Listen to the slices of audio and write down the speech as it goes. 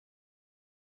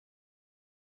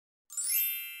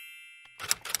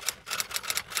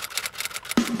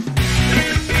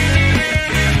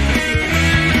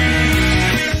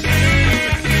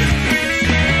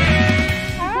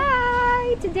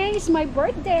my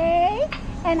birthday.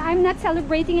 And I'm not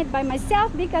celebrating it by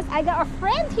myself because I got a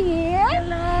friend here.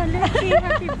 Hello, Lucy.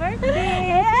 Happy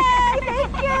birthday. Yay,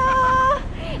 thank you.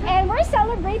 And we're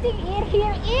celebrating it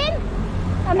here in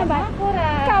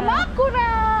Kamakura.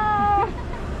 Kamakura.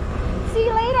 See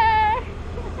you later.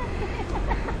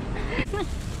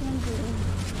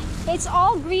 It's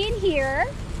all green here.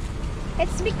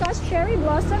 It's because cherry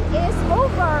blossom is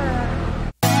over.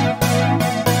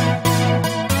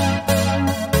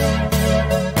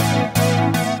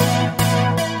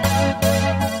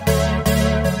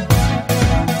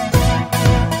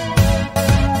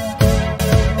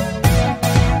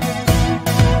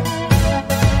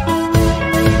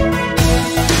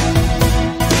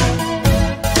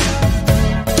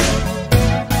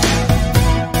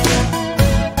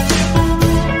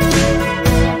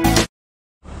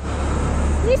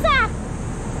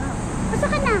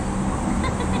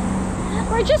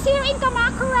 We're just here in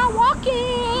Kamakura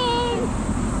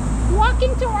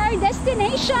walking to our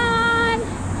destination,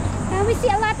 and we see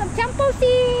a lot of temples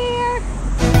here.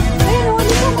 Ayan o,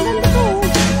 dito maganda to.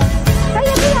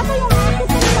 Kaya pa yung akit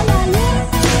na malayo.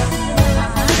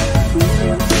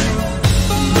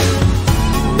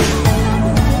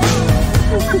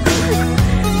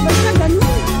 Basta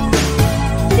ganun.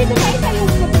 Dito tayo tayo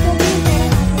mapagawin yung pera natin.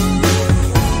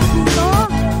 Dito.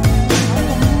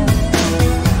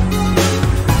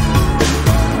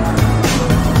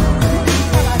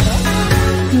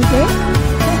 Hindi?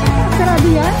 Sarado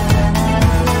yan?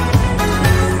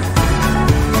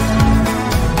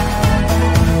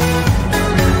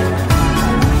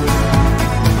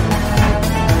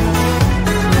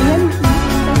 Ayan.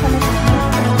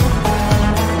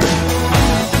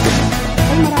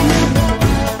 Ay, marami.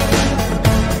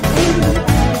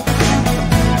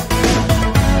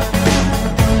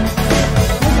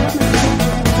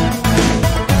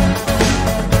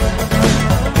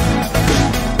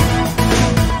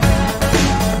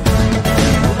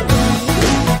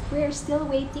 We're still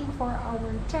waiting for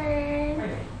our turn,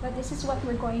 but this is what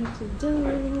we're going to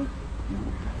do.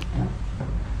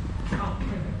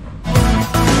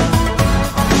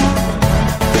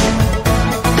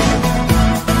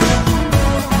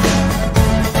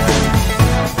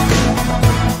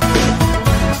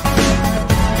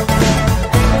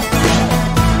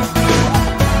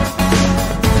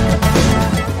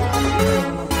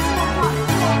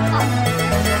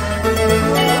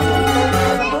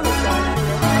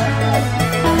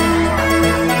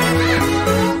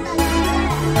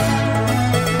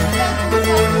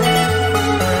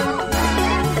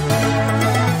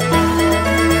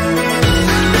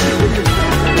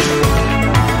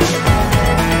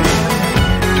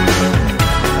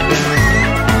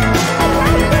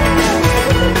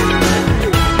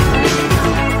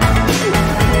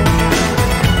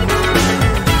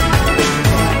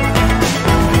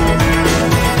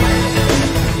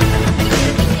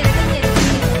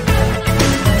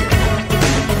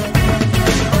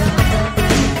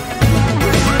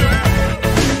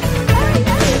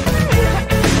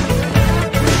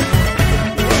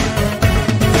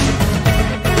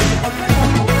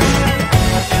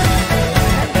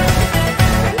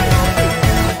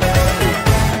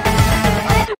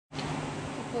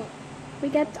 We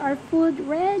got our food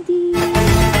ready.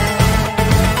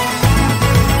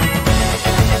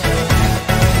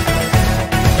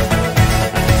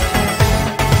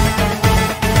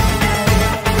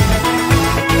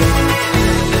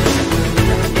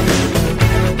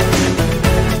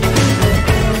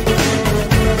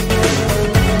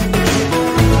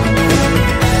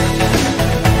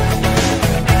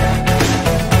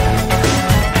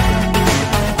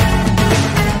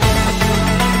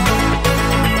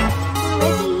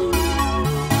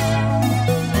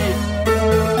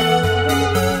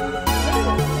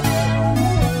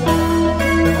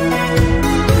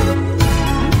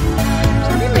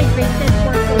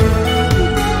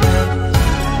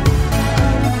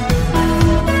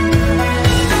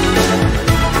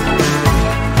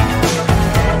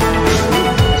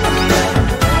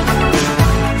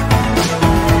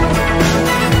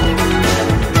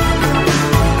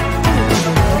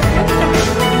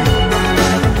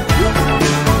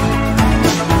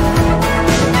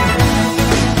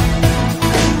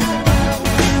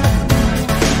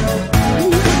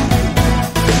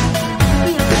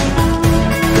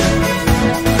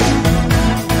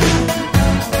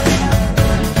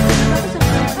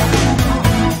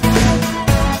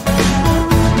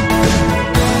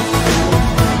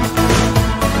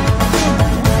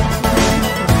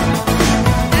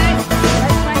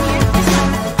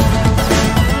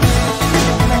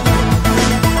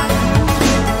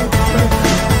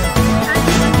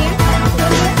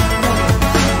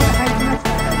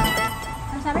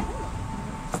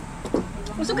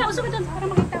 Suka doon para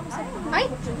makita ko sa'yo. Ay!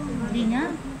 Hindi nga.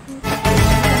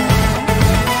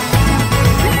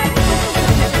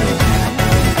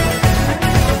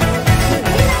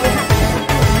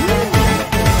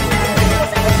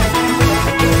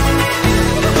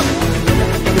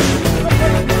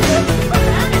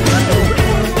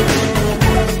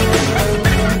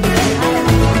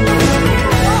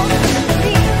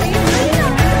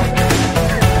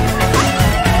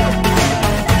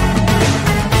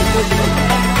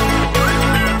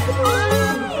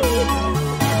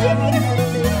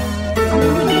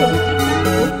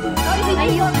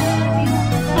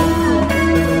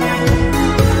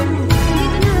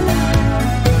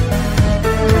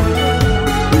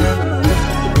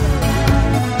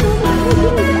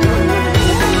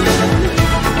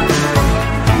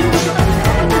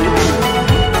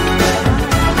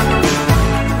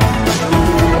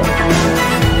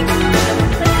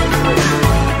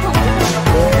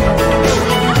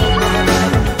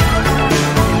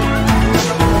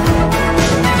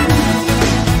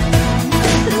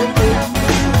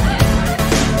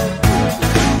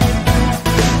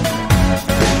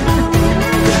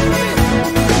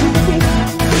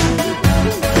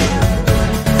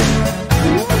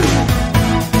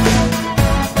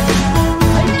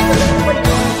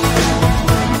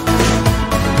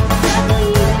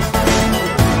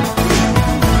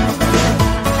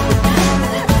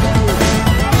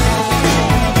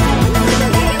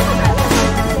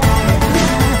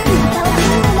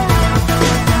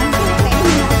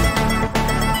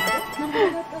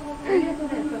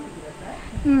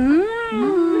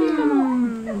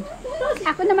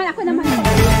 Ako naman.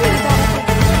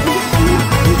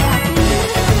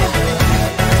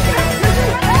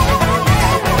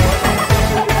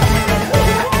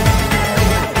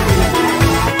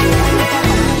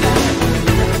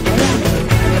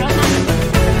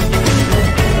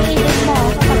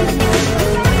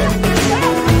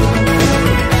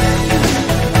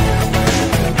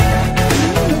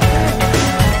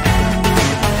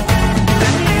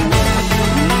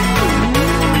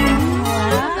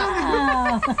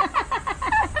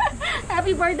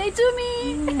 Happy birthday to me!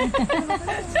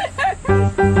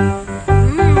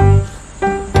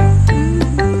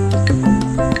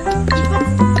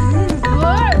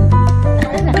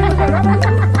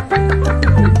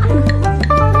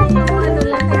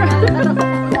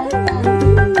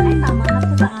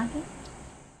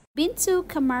 Been to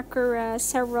Kamakura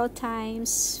several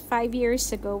times 5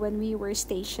 years ago when we were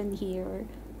stationed here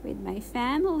with my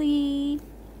family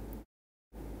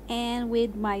and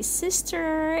with my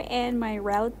sister and my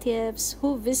relatives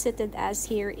who visited us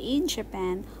here in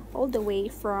Japan all the way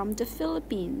from the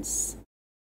Philippines.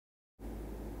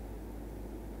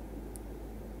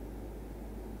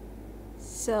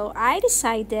 So I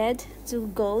decided to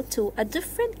go to a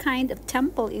different kind of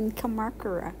temple in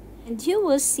Kamakura. And you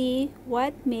will see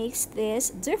what makes this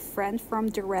different from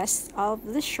the rest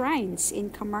of the shrines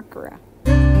in Kamakura.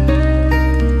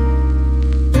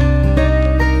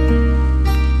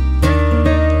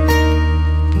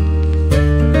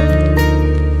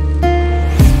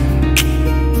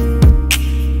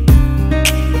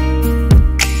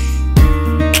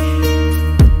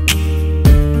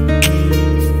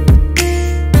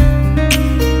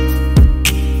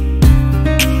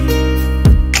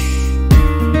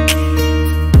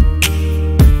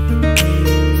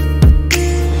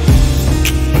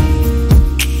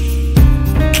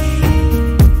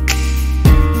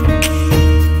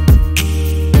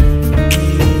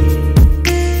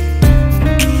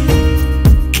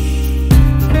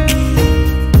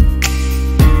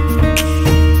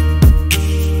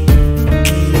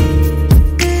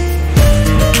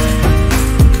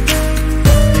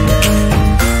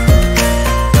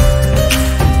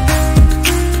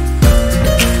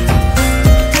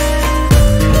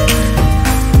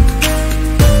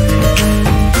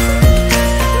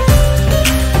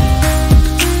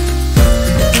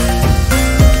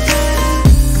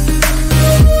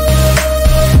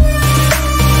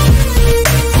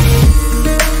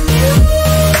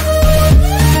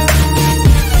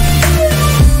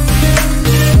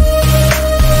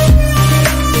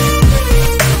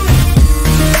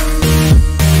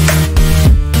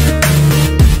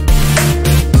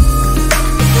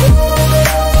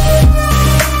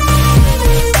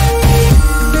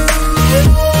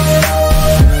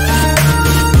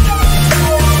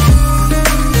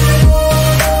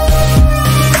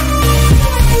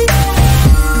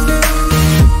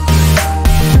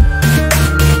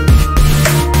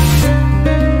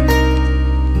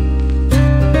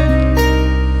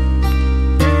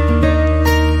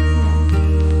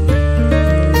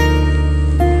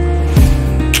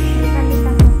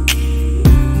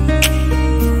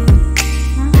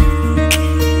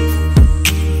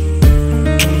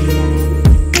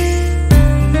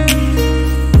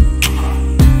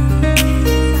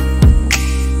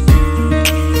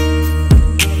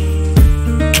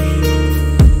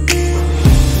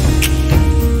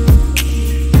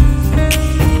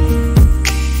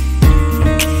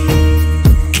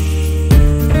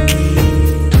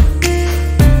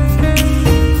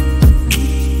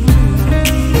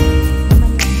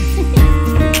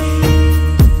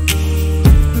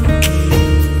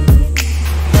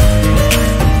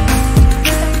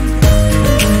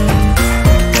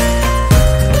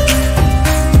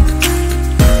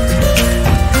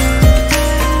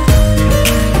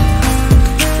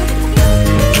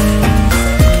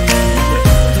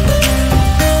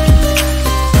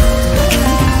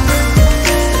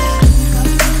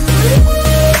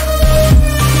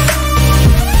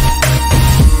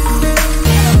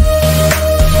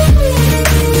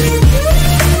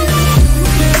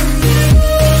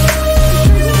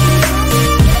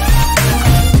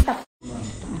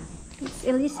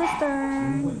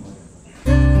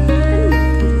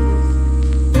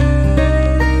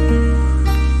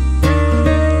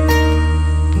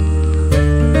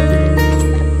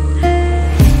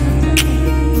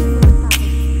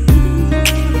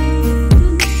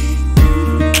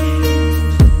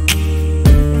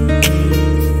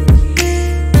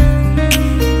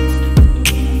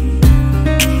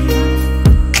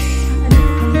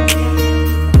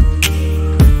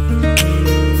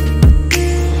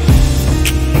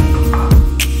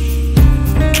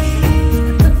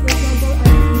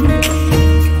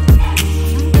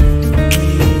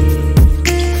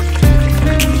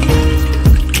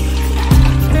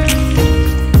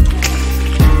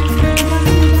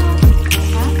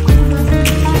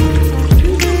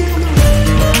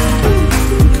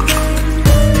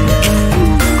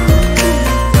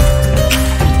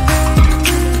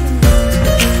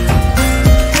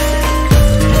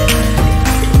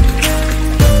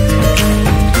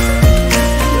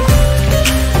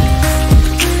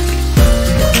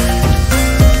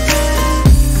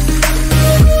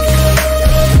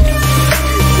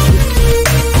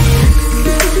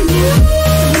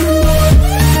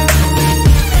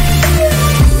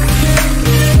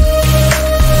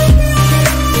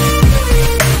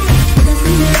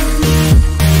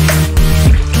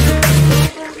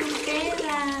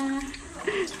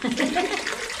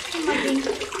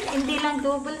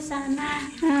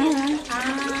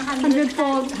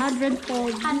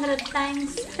 100-fold. 100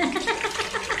 times.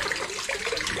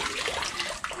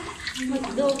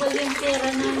 Mag-double yung pera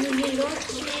namin ni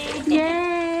Loche.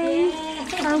 Yay!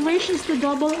 Yeah. Our wish is to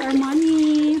double our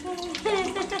money.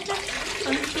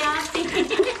 Ang shopping.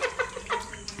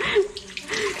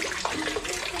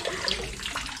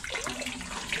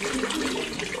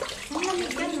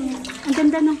 Ang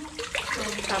ganda no?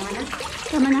 Tama na.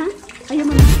 Tama na? Ayaw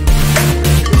mo na?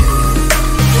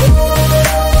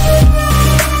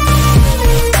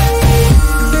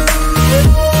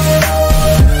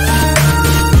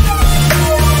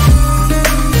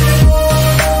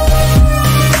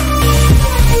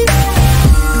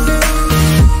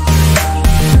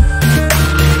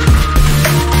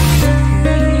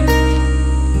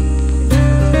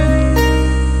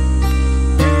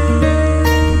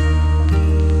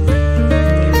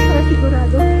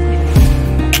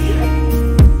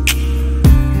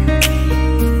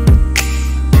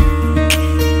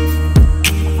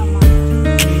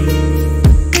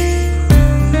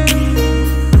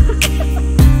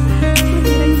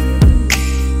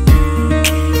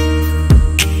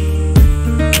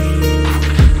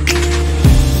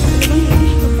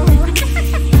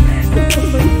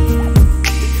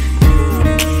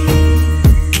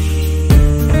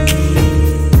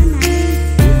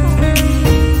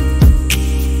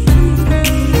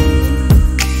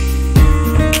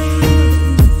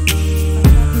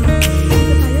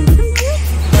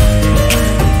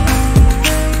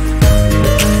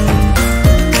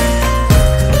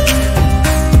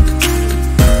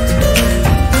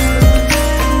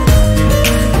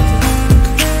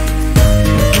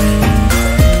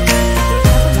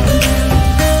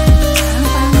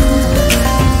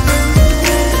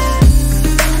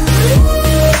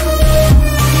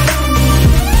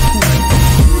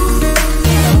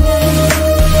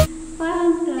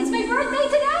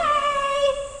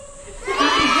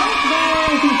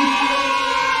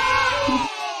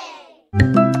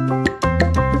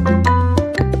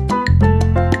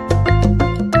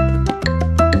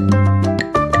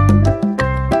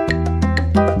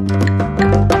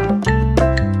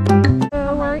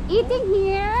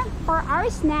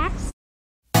 Snacks.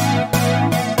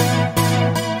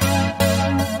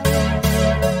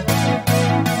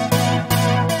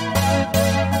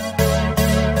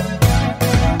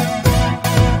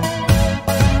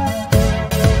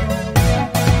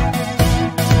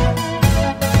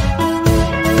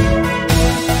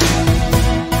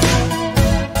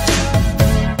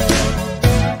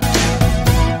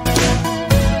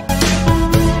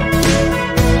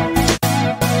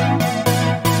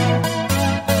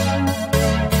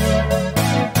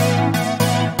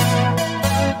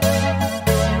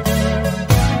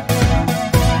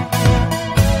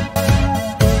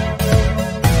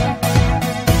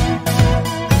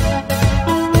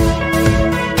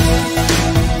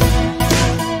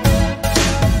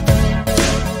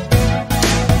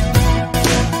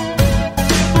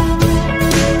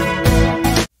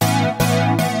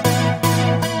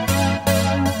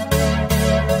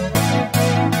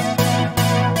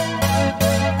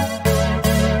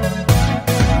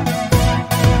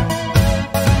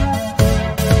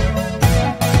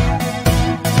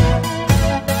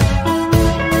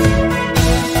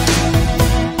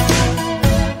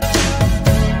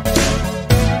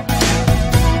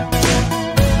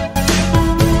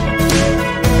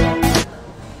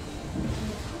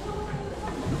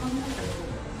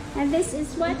 And this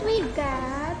is what we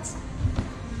got.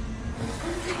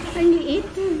 Ang liit.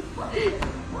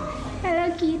 Hello,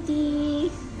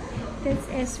 kitty. This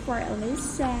is for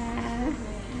Alyssa.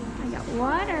 I got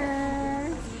water,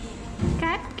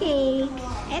 cupcake,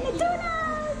 and a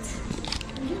donut.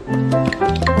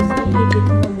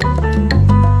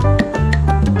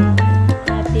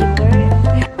 Happy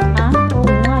birthday. Ha? Oo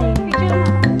nga eh.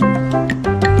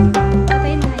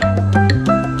 Okay na yun.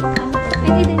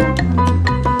 Pwede din natin.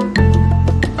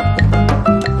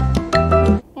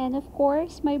 And of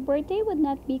course, my birthday would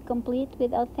not be complete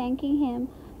without thanking him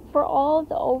for all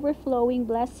the overflowing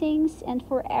blessings and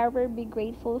forever be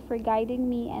grateful for guiding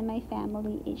me and my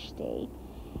family each day.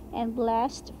 And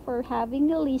blessed for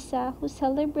having Elisa who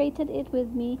celebrated it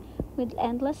with me with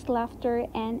endless laughter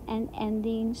and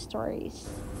unending stories.